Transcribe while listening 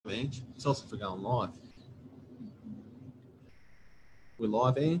Ange. Tell us if we're going live. We're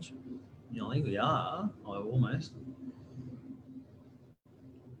live, Ange? Yeah, I think we are. Oh, almost.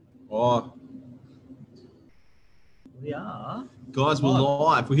 Oh, We are. guys, we're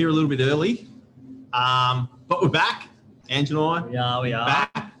live. We're here a little bit early, but we're back. Ange and I. We are.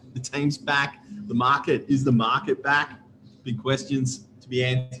 Back. The team's back. The market is the market back. Big questions to be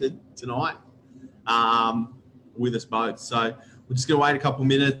answered tonight with us both. So we're just going to wait a couple of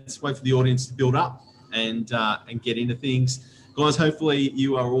minutes, wait for the audience to build up and get into things. Guys, hopefully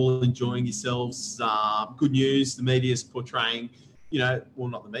you are all enjoying yourselves. Good news, the media is portraying, well,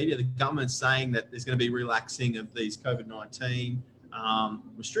 not the media, the government's saying that there's going to be relaxing of these COVID-19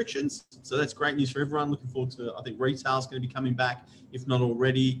 restrictions. So that's great news for everyone. Looking forward to, I think retail is going to be coming back, if not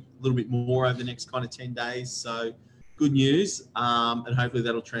already, a little bit more over the next kind of 10 days. So good news. And hopefully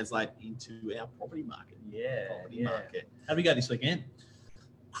that'll translate into our property market. Market. How do we go this weekend?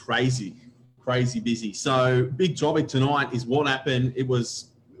 Crazy busy. So big topic tonight is what happened.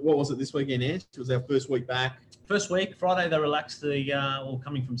 What was it this weekend, Ange? It was our first week back. First week, Friday, they relaxed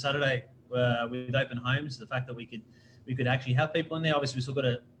coming from Saturday with open homes, the fact that we could actually have people in there. Obviously, we still got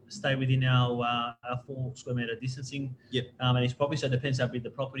to stay within our 4 square metre distancing. Yep. And it's probably, so it depends how big the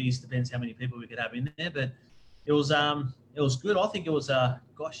property is, depends how many people we could have in there. But it was good. I think it was,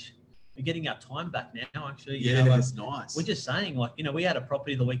 we're getting our time back now, actually. It's nice. We're just saying, we had a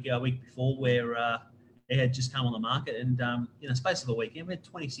property the week before where it had just come on the market, and in the space of a weekend, we had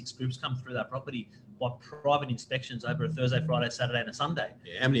 26 groups come through that property by private inspections over a Thursday, Friday, Saturday, and a Sunday.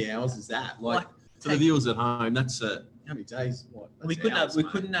 Yeah, how many hours is that? For the viewers at home, that's how many days? We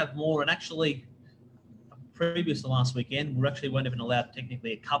couldn't have more, and actually, previous to last weekend, we actually weren't even allowed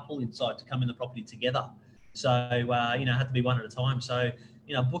technically a couple inside to come in the property together. So it had to be one at a time. So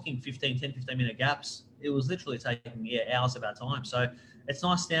booking 10, 15 minute gaps, it was literally taking hours of our time. So it's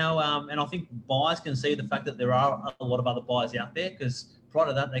nice now, and I think buyers can see the fact that there are a lot of other buyers out there, because prior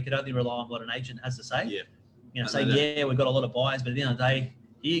to that, they could only rely on what an agent has to say. Yeah. We've got a lot of buyers, but at the end of the day,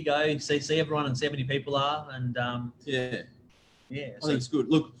 here you go, see everyone and see how many people are, and I think it's good.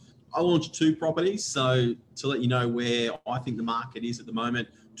 Look, I launched 2 properties, so to let you know where I think the market is at the moment,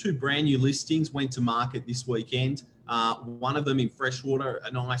 2 brand new listings went to market this weekend. One of them in Freshwater,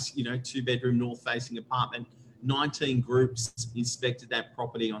 a nice, 2-bedroom north-facing apartment. 19 groups inspected that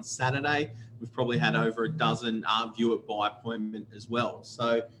property on Saturday. We've probably had over a dozen view it by appointment as well.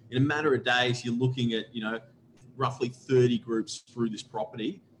 So in a matter of days, you're looking at, roughly 30 groups through this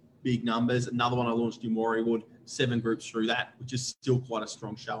property. Big numbers. Another one I launched in Warriewood, 7 groups through that, which is still quite a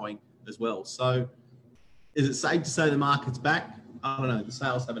strong showing as well. So is it safe to say the market's back? I don't know. The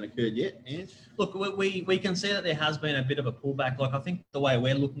sales haven't occurred yet, Ange? Look, we can see that there has been a bit of a pullback. I think the way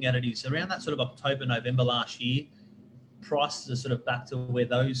we're looking at it is around that sort of October, November last year, prices are sort of back to where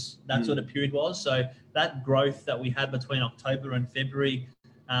that sort of period was. So that growth that we had between October and February,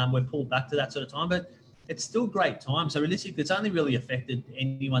 we're pulled back to that sort of time. But it's still great time. So realistically, it's only really affected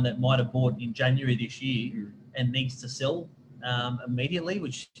anyone that might have bought in January this year and needs to sell immediately,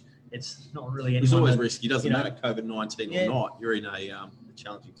 which it's not really anyone. It's always risky. It doesn't matter COVID-19 or not. You're in a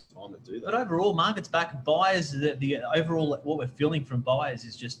challenging time to do that. But overall, market's back. Buyers, the overall, what we're feeling from buyers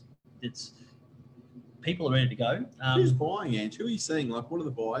is just, people are ready to go. Who's buying, Ange? Who are you seeing? What are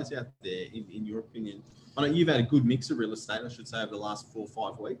the buyers out there, in your opinion? I know you've had a good mix of real estate, I should say, over the last 4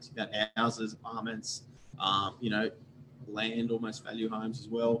 or 5 weeks. You've had houses, apartments, land, almost value homes as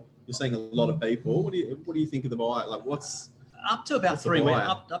well. You're seeing a lot of people. What do you think of the buyer? Up to about 3 weeks.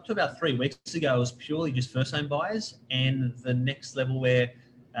 Up to about 3 weeks ago, it was purely just first-home buyers, and the next level where,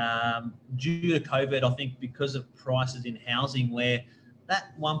 due to COVID, I think because of prices in housing, where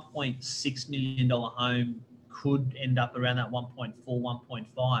that $1.6 million home could end up around that 1.4,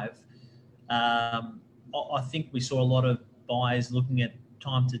 1.5. I think we saw a lot of buyers looking at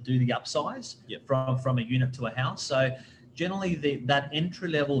time to do the upsize from a unit to a house. So generally, that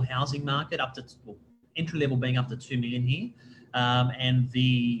entry-level housing market entry-level being up to 2 million here. And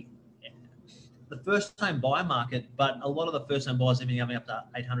the first-home buyer market, but a lot of the first-home buyers have been coming up to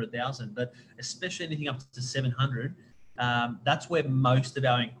 800,000, but especially anything up to 700, that's where most of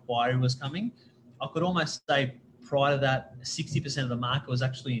our inquiry was coming. I could almost say prior to that, 60% of the market was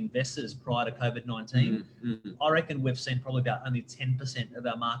actually investors prior to COVID-19. I reckon we've seen probably about only 10% of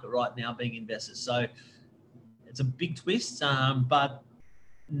our market right now being investors. So it's a big twist, but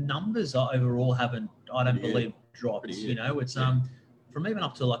numbers overall haven't, I don't believe, dropped. It's from even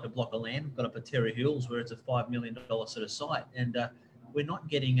up to like a block of land. We've got up at Terry Hills where it's a $5 million sort of site, and we're not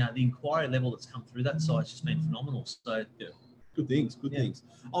getting the inquiry level that's come through that site's just been phenomenal. So good things.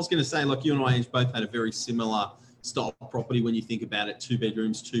 I was going to say, you and I both had a very similar style property when you think about it. 2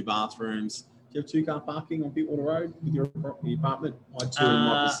 bedrooms, 2 bathrooms. Do you have 2-car parking on Pittwater Road with your apartment? I had 2 in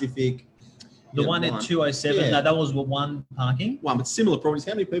my Pacific. The one at 207, no, that was one parking. One, but similar properties.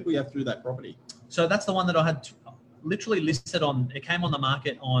 How many people you have through that property? So that's the one that I had literally listed on. It came on the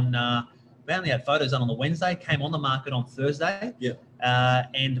market on. We only had photos done on the Wednesday. Came on the market on Thursday. Yeah.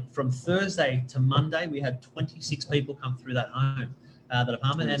 And from Thursday to Monday, we had 26 people come through that home, that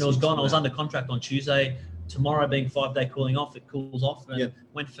apartment, and it was gone. I was under contract on Tuesday. Tomorrow being 5-day cooling off, it cools off and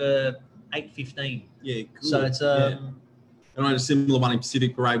went for 8:15. Yeah. Cool. So it's And I had a similar one in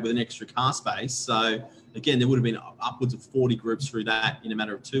Pacific Parade with an extra car space. So again, there would have been upwards of 40 groups through that in a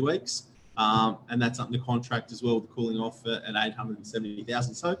matter of 2 weeks. And that's under contract as well, the cooling off at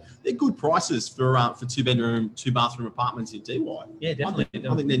 870,000. So they're good prices for 2-bedroom, 2-bathroom apartments in DY. Yeah, definitely.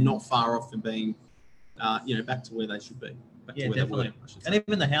 I think they're not far off from being, back to where they should be. Yeah, definitely. And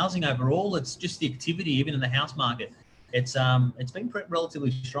even the housing overall, it's just the activity, even in the house market. It's been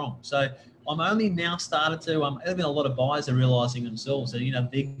relatively strong. So I'm only now started to. There's been a lot of buyers are realising themselves that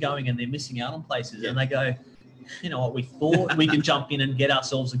they're going and they're missing out on places, and they go, you know what, we thought we could jump in and get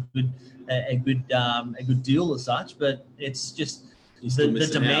ourselves a good deal as such, but it's just the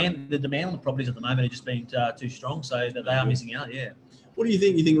demand on the properties at the moment are just being too strong, so that they are missing out. Yeah. What do you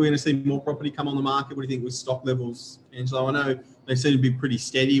think? You think we're going to see more property come on the market? What do you think with stock levels, Angelo? I know they seem to be pretty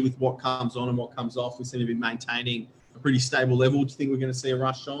steady with what comes on and what comes off. We seem to be maintaining a pretty stable level. Do you think we're going to see a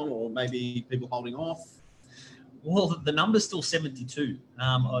rush on, or maybe people holding off? Well, the number's still 72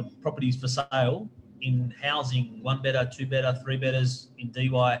 properties for sale in housing, 1-bedder, 2-bedder, 3-bedders in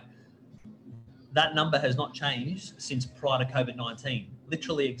DY. That number has not changed since prior to COVID-19.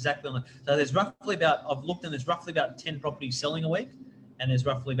 Literally exactly on the. So there's roughly about, I've looked, and there's roughly about 10 properties selling a week, and there's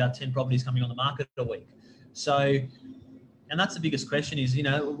roughly about 10 properties coming on the market a week. So, and that's the biggest question is,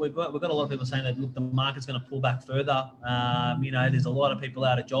 we've got a lot of people saying that, look, the market's going to pull back further. There's a lot of people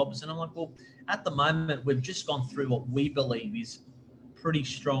out of jobs. And I'm like, well, at the moment, we've just gone through what we believe is pretty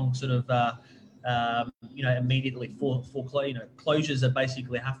strong sort of, immediately for closures that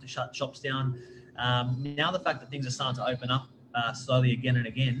basically have to shut shops down. Now the fact that things are starting to open up slowly again and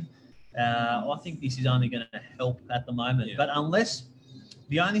again, I think this is only going to help at the moment. Yeah. But unless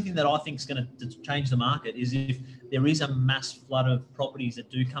the only thing that I think is going to change the market is if there is a mass flood of properties that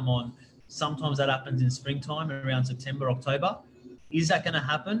do come on. Sometimes that happens in springtime around September, October. Is that going to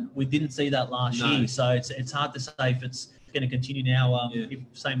happen? We didn't see that last year. So it's hard to say if it's going to continue now, if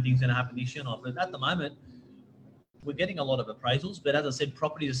same thing's going to happen this year or not. But at the moment, we're getting a lot of appraisals. But as I said,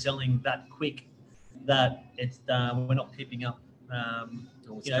 properties are selling that quick that it's we're not keeping up.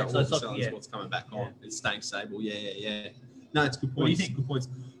 What's coming back on? It's staying stable. Yeah. No, it's good points. What do you think? Good points.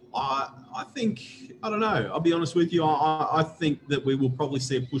 I think, I don't know. I'll be honest with you. I think that we will probably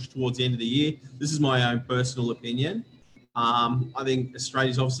see a push towards the end of the year. This is my own personal opinion. I think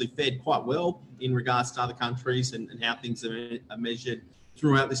Australia's obviously fared quite well in regards to other countries and how things are measured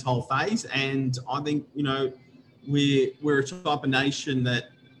throughout this whole phase. And I think, we're a type of nation that,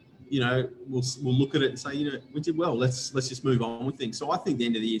 we'll look at it and say, we did well. Let's just move on with things. So I think the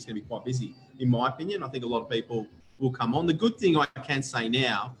end of the year is going to be quite busy, in my opinion. I think a lot of people will come on. The good thing I can say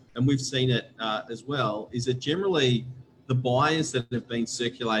now, and we've seen it as well, is that generally the buyers that have been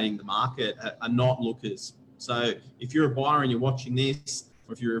circulating the market are not lookers. So if you're a buyer and you're watching this,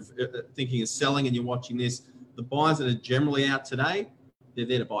 or if you're thinking of selling and you're watching this, the buyers that are generally out today, they're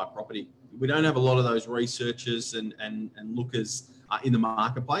there to buy a property. We don't have a lot of those researchers and lookers in the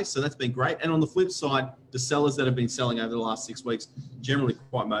marketplace. So that's been great. And on the flip side, the sellers that have been selling over the last 6 weeks, generally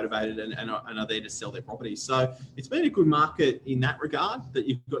quite motivated and are there to sell their properties. So it's been a good market in that regard, that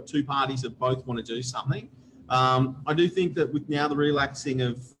you've got two parties that both want to do something. I do think that with now the relaxing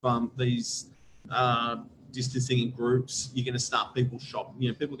of these distancing in groups, you're going to start people are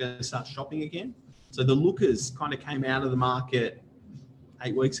going to start shopping again. So the lookers kind of came out of the market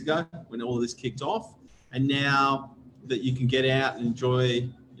 8 weeks ago when all of this kicked off. And now that you can get out and enjoy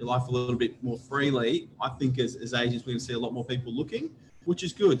your life a little bit more freely, I think as agents, we're going to see a lot more people looking, which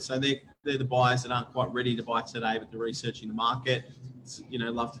is good. So they're the buyers that aren't quite ready to buy today, but they're researching the market.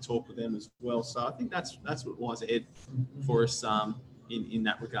 Love to talk with them as well. So I think that's what lies ahead for us in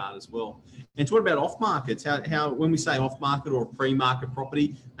that regard as well. And to what about off markets? How when we say off market or a pre-market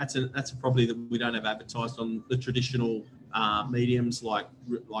property, that's a property that we don't have advertised on the traditional mediums like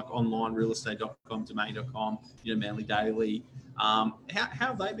online realestate.com, domain.com, Manly Daily. How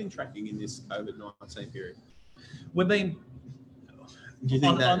have they been tracking in this COVID-19 period? We've been. Do you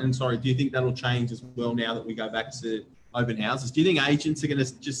think do you think that'll change as well now that we go back to open houses? Do you think agents are going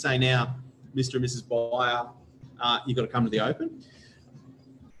to just say now, Mr. and Mrs. Buyer, you've got to come to the open?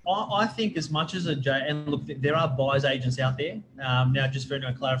 I think as much as and look, there are buyers agents out there. Now, just for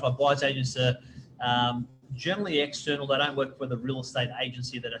anyone to clarify, buyers agents are generally external. They don't work for the real estate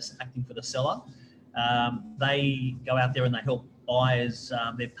agency that is acting for the seller. They go out there and they help buyers.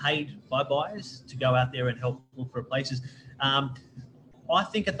 They're paid by buyers to go out there and help look for places. I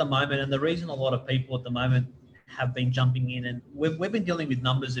think at the moment, and the reason a lot of people at the moment have been jumping in, and we've been dealing with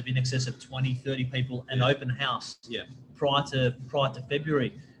numbers of in excess of 20, 30 people an open house prior to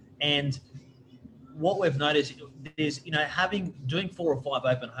February. And what we've noticed is, doing 4 or 5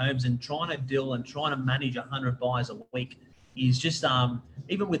 open homes and trying to manage 100 buyers a week is just,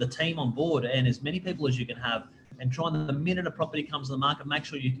 even with a team on board and as many people as you can have, and trying, the minute a property comes to the market, make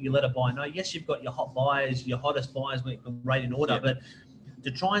sure you let a buyer know. Yes, you've got your hot buyers, your hottest buyers, rate in order, but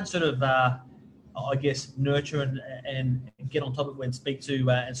to try and sort of, nurture and get on top of it and speak to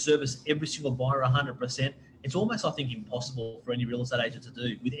and service every single buyer 100%. It's almost, I think, impossible for any real estate agent to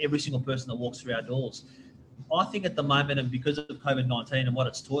do with every single person that walks through our doors. I think at the moment, and because of COVID-19 and what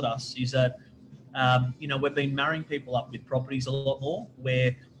it's taught us, is that, we've been marrying people up with properties a lot more,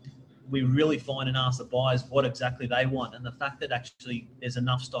 where we really find and ask the buyers what exactly they want. And the fact that actually there's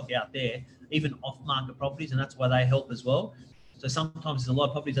enough stock out there, even off-market properties, and that's why they help as well. So sometimes there's a lot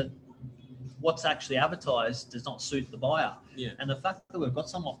of properties that what's actually advertised does not suit the buyer. Yeah. And the fact that we've got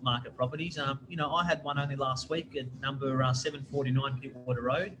some off-market properties, I had one only last week at number 749 Pittwater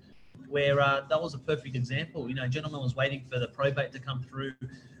Road, where that was a perfect example. A gentleman was waiting for the probate to come through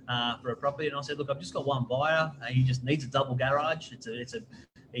for a property, and I said, look, I've just got one buyer. He just needs a double garage.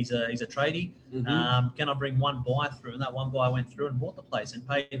 He's a tradie. Mm-hmm. Can I bring one buyer through? And that one buyer went through and bought the place and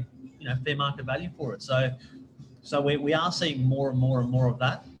paid, fair market value for it. So we are seeing more and more of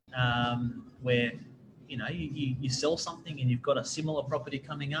that. Where you sell something and you've got a similar property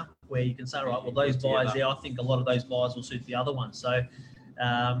coming up where you can say, right, well, those buyers there, I think a lot of those buyers will suit the other one. So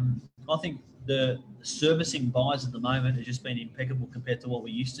I think the servicing buyers at the moment has just been impeccable compared to what we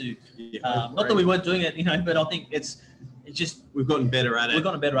used to. Not that we weren't doing it, but I think it's just we've gotten better at it. We've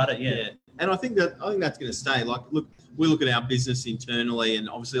gotten better at it, yeah. And I think that's going to stay. Like, look, we look at our business internally, and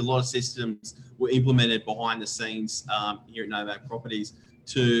obviously a lot of systems were implemented behind the scenes here at Novak Properties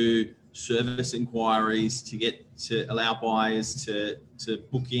to service inquiries, to allow buyers to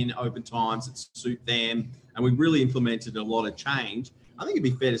book in open times that suit them, and we've really implemented a lot of change. I think it'd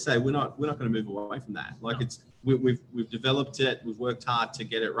be fair to say we're not going to move away from that. Like, we've developed it, we've worked hard to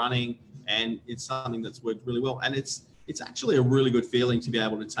get it running, and it's something that's worked really well. And it's actually a really good feeling to be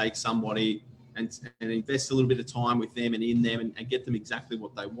able to take somebody and invest a little bit of time with them and in them and get them exactly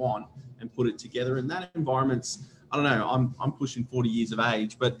what they want and put it together. And that environment's, I don't know, I'm pushing 40 years of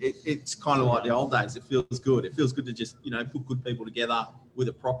age, but it's kind of like the old days. It feels good. It feels good to just, put good people together with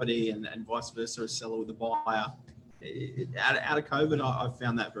a property and vice versa, a seller with a buyer. Out of COVID, I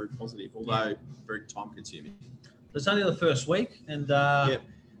found that very positive, although very time consuming. It's only the first week, and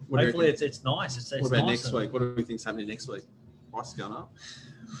hopefully it's nice. It's what about nice next week? What do we think's happening next week? Price is going up.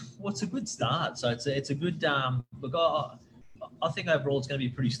 Well, it's a good start. So it's a good look. I think overall it's going to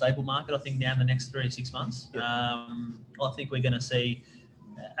be a pretty stable market. I think now in the next 3 to 6 months, I think we're going to see.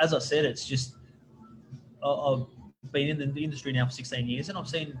 As I said, it's just I've been in the industry now for 16 years, and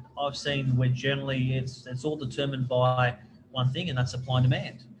I've seen where generally it's all determined by one thing, and that's supply and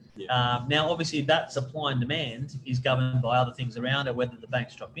demand. Yeah. Now, obviously, that supply and demand is governed by other things around it, whether the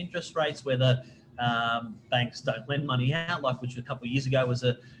banks drop interest rates, whether banks don't lend money out, like which a couple of years ago was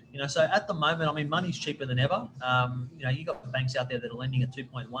so at the moment, money's cheaper than ever. You got banks out there that are lending at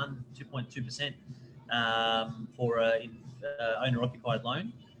 2.1, 2.2% for an owner-occupied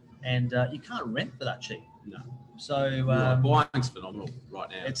loan, and you can't rent for that cheap. No. So buying's phenomenal right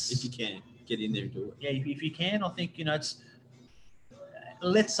now. If you can get in there and do it. Yeah, if you can, I think it's.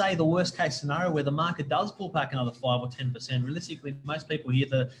 Let's say the worst case scenario where the market does pull back another 5 or 10%. Realistically, most people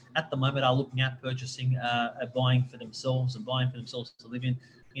here at the moment are looking at purchasing, buying for themselves and buying for themselves to live in.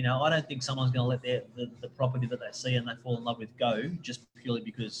 I don't think someone's going to let the property that they see and they fall in love with go just purely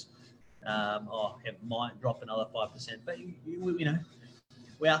because it might drop another 5%. But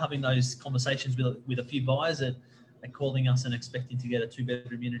we are having those conversations with a few buyers that are calling us and expecting to get a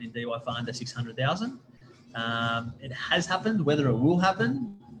 2-bedroom unit in DY for under 600,000. It has happened. Whether it will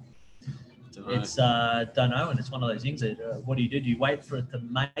happen, it's don't know. And it's one of those things that what do? Do you wait for it to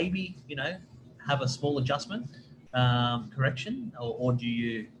maybe have a small adjustment, correction, or do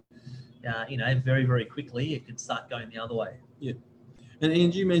you very, very quickly it can start going the other way? Yeah.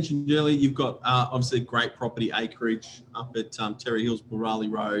 And you mentioned earlier you've got obviously great property acreage up at Terry Hills, Burali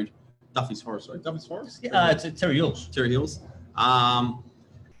Road, Duffy's Forest. Right? Duffy's Forest? Yeah, it's at Terry Hills. Terry Hills.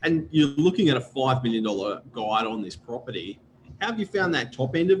 And you're looking at a $5 million guide on this property. how have you found that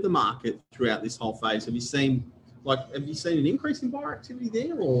top end of the market throughout this whole phase? Have you seen an increase in buyer activity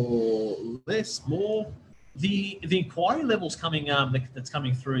there, or less, more? The inquiry levels coming that's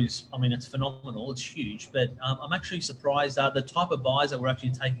coming through is, I mean, it's phenomenal. It's huge, but I'm actually surprised the type of buyers that we're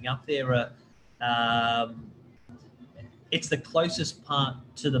actually taking up there are. It's the closest part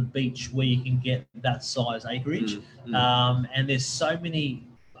to the beach where you can get that size acreage, and there's so many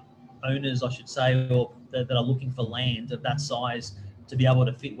owners, I should say, or that are looking for land of that size to be able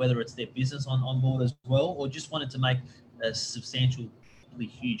to fit, whether it's their business on board as well, or just wanted to make a substantially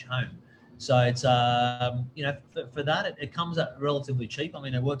huge home. So it's, for that, it comes out relatively cheap. I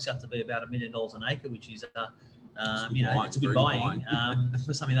mean, it works out to be about $1 million an acre, which is, it's a good buying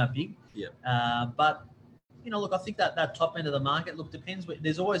for something that big. Yeah. But, look, I think that top end of the market, depends.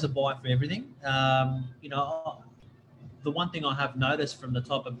 There's always a buy for everything. The one thing I have noticed from the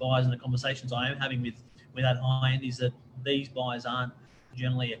type of buyers and the conversations I am having with that high end is that these buyers aren't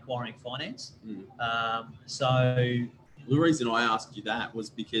generally acquiring finance. So the reason I asked you that was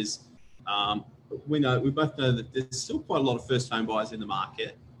because we both know that there's still quite a lot of first home buyers in the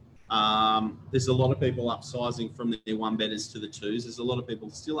market. There's a lot of people upsizing from their one bedders to the twos. There's a lot of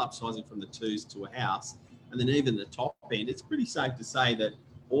people still upsizing from the twos to a house. And then even the top end, it's pretty safe to say that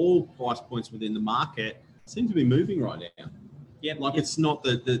all price points within the market seem to be moving right now. Yeah, It's not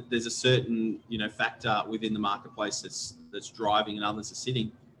that there's a certain factor within the marketplace that's driving and others are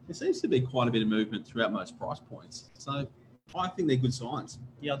sitting. There seems to be quite a bit of movement throughout most price points. So I think they're good signs.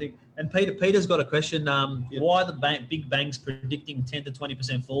 Yeah, I think. And Peter's got a question. Why are the big banks predicting 10 to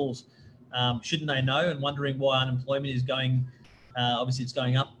 20% falls? Shouldn't they know? And wondering why unemployment is going. Obviously, it's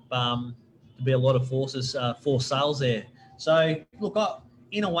going up. To be a lot of forced sales there. So look,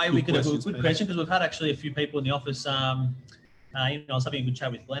 in a way, we could have a good question, because we've had actually a few people in the office. I was having a good chat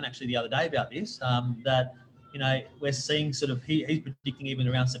with Glenn actually the other day about this. That we're seeing sort of he's predicting even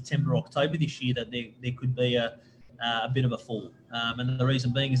around September, October this year that there could be a bit of a fall. And the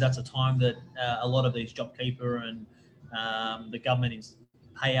reason being is that's a time that a lot of these JobKeeper and the government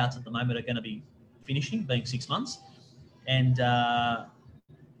payouts at the moment are going to be finishing, being 6 months. And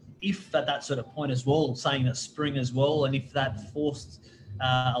if at that sort of point as well, saying that spring as well, and if that forced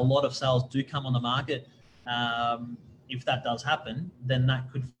a lot of sales do come on the market, if that does happen, then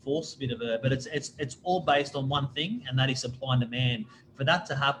that could force a bit of but it's all based on one thing, and that is supply and demand. For that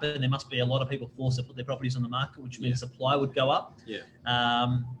to happen, there must be a lot of people forced to put their properties on the market, which means supply would go up. The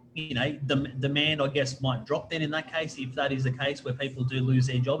demand, I guess, might drop then in that case, if that is the case where people do lose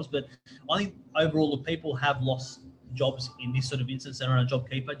their jobs. But I think overall, the people have lost jobs in this sort of instance that are on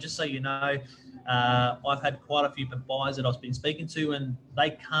JobKeeper. Just so you know, I've had quite a few buyers that I've been speaking to, and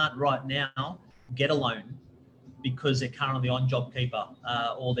they can't right now get a loan because they're currently on JobKeeper,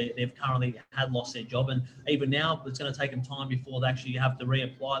 or they've currently lost their job. And even now, it's going to take them time before they actually have to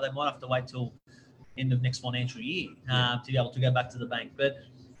reapply. They might have to wait till end of next financial year to be able to go back to the bank. But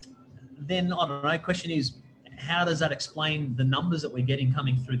then, I don't know, question is, how does that explain the numbers that we're getting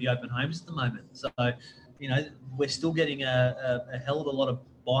coming through the open homes at the moment? So, we're still getting a hell of a lot of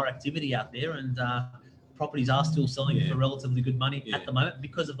buyer activity out there, and properties are still selling for relatively good money at the moment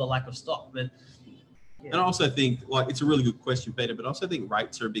because of the lack of stock. But and I also think, it's a really good question, Peter, but I also think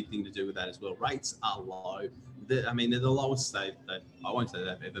rates are a big thing to do with that as well. Rates are low. They're the lowest I won't say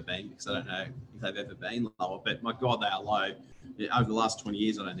they've ever been, because I don't know if they've ever been lower, but my God, they are low. Over the last 20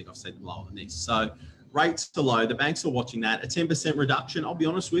 years, I don't think I've seen them lower than this. So rates are low. The banks are watching that. A 10% reduction, I'll be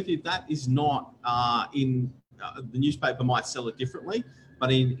honest with you, that is not the newspaper might sell it differently,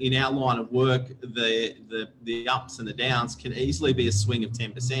 but in our line of work, the ups and the downs can easily be a swing of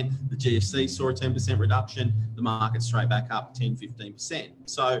 10%. The GFC saw a 10% reduction. The market straight back up 10, 15%.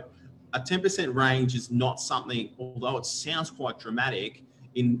 So a 10% range is not something, although it sounds quite dramatic,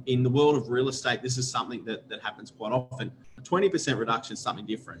 in the world of real estate, this is something that happens quite often. A 20% reduction is something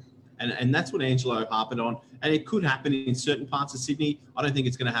different. And that's what Angelo harped on. And it could happen in certain parts of Sydney. I don't think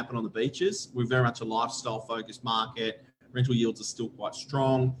it's going to happen on the beaches. We're very much a lifestyle-focused market. Rental yields are still quite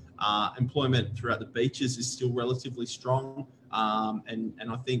strong. Employment throughout the beaches is still relatively strong. And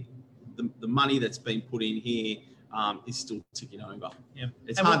I think the money that's been put in here is still ticking over. Yeah.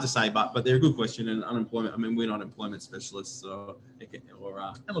 It's hard to say, but they're a good question. And unemployment, we're not employment specialists or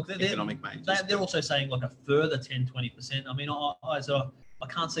economic majors. They're also saying like a further 10, 20%. I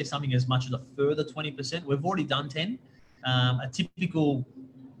can't see something as much as a further 20%. We've already done 10. A typical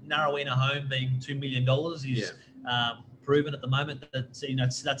Narrowena home being $2 million is proven at the moment that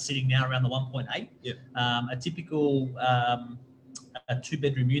that's sitting now around the 1.8. Yeah. A typical a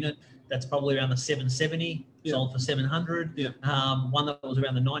 2-bedroom unit that's probably around the 770, sold for 700. One that was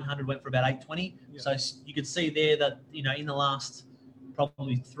around the 900 went for about 820. So you could see there that, you know, in the last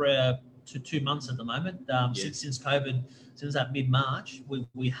probably 3 to 2 months at the moment, since COVID, since that mid-March,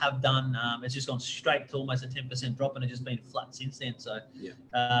 we have done, it's just gone straight to almost a 10% drop, and it's just been flat since then. So,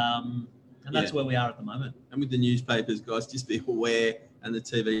 and that's where we are at the moment. And with the newspapers, guys, just be aware, and the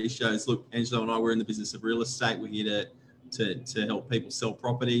TV shows. Look, Angelo and I, we're in the business of real estate. We're here to help people sell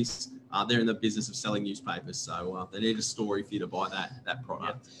properties. They're in the business of selling newspapers, so they need a story for you to buy that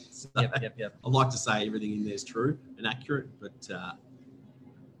product. So I'd like to say everything in there is true and accurate, but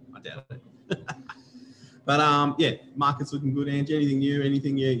I doubt it. But market's looking good. Angie, anything new?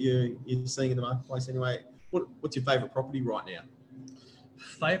 Anything you're seeing in the marketplace anyway? What's your favourite property right now?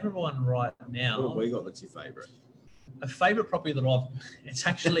 Favourite one right now? What have we got that's your favourite? A favourite property that it's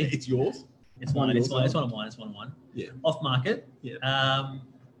actually... It's yours? It's one of mine. Yeah. Off market. Yeah.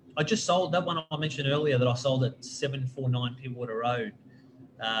 I just sold that one I mentioned earlier that I sold at 749 Pittwater Road.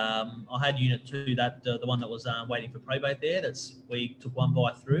 I had unit 2, the one that was waiting for probate there. We took one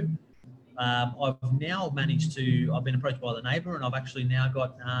buy through. I've now managed to, I've been approached by the neighbour, and I've actually now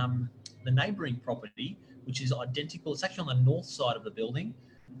got the neighbouring property, which is identical. It's actually on the north side of the building.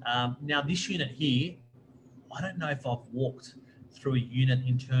 Now this unit here, I don't know if I've walked through a unit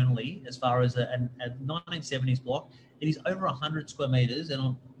internally as far as a 1970s block. It is over 100 square metres and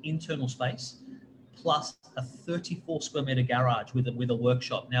on internal space, plus a 34 square metre garage with a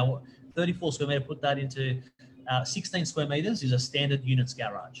workshop. Now, 34 square metre, put that into 16 square metres is a standard units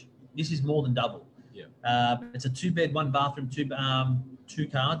garage. This is more than double. Yeah. It's a 2-bed, 1 bathroom,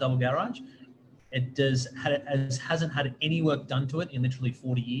 2-car double garage. It hasn't had any work done to it in literally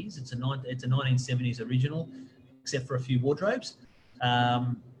 40 years. It's a 1970s original, except for a few wardrobes.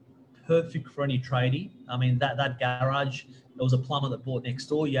 Perfect for any tradie. I mean, that garage, there was a plumber that bought next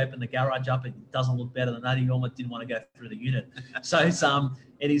door. You open the garage up, it doesn't look better than that. He almost didn't want to go through the unit. So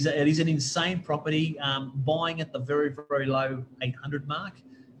it is an insane property. Buying at the very, very low 800 mark,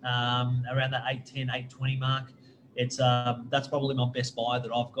 around that 810, 820 mark. That's probably my best buy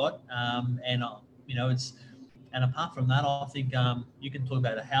that I've got. And apart from that, I think you can talk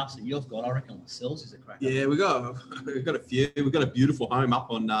about a house that you've got. I reckon Lascelles is a cracker. Yeah, we've got a few. We've got a beautiful home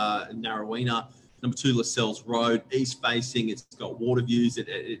up on Narrowena, number 2 Lascelles Road, east facing. It's got water views.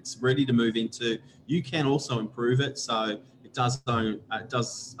 It's ready to move into. You can also improve it, so it does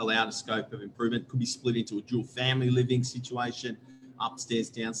allow the scope of improvement. It could be split into a dual family living situation, upstairs,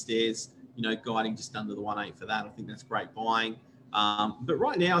 downstairs. You know, guiding just under the 1.8 for that. I think that's great buying. But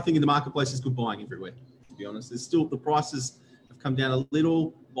right now, I think in the marketplace is good buying everywhere. To be honest, there's still, the prices have come down a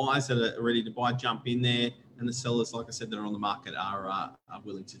little. Buyers that are ready to buy jump in there, and the sellers, like I said, that are on the market are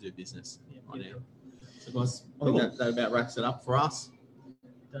willing to do business right now. So guys, I think that about wraps it up for us.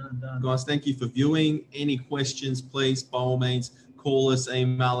 Done. Guys, thank you for viewing. Any questions, please, by all means, call us,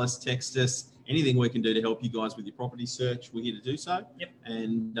 email us, text us. Anything we can do to help you guys with your property search, we're here to do so. Yep.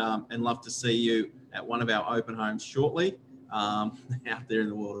 And love to see you at one of our open homes shortly out there in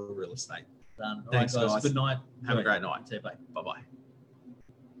the world of real estate. Done. Thanks, all right, guys. Good night. Have a great night. See you, bye. Bye-bye.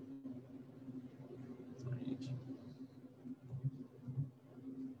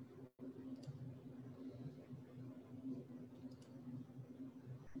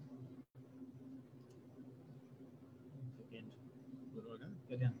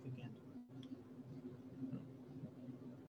 Go down, quick end.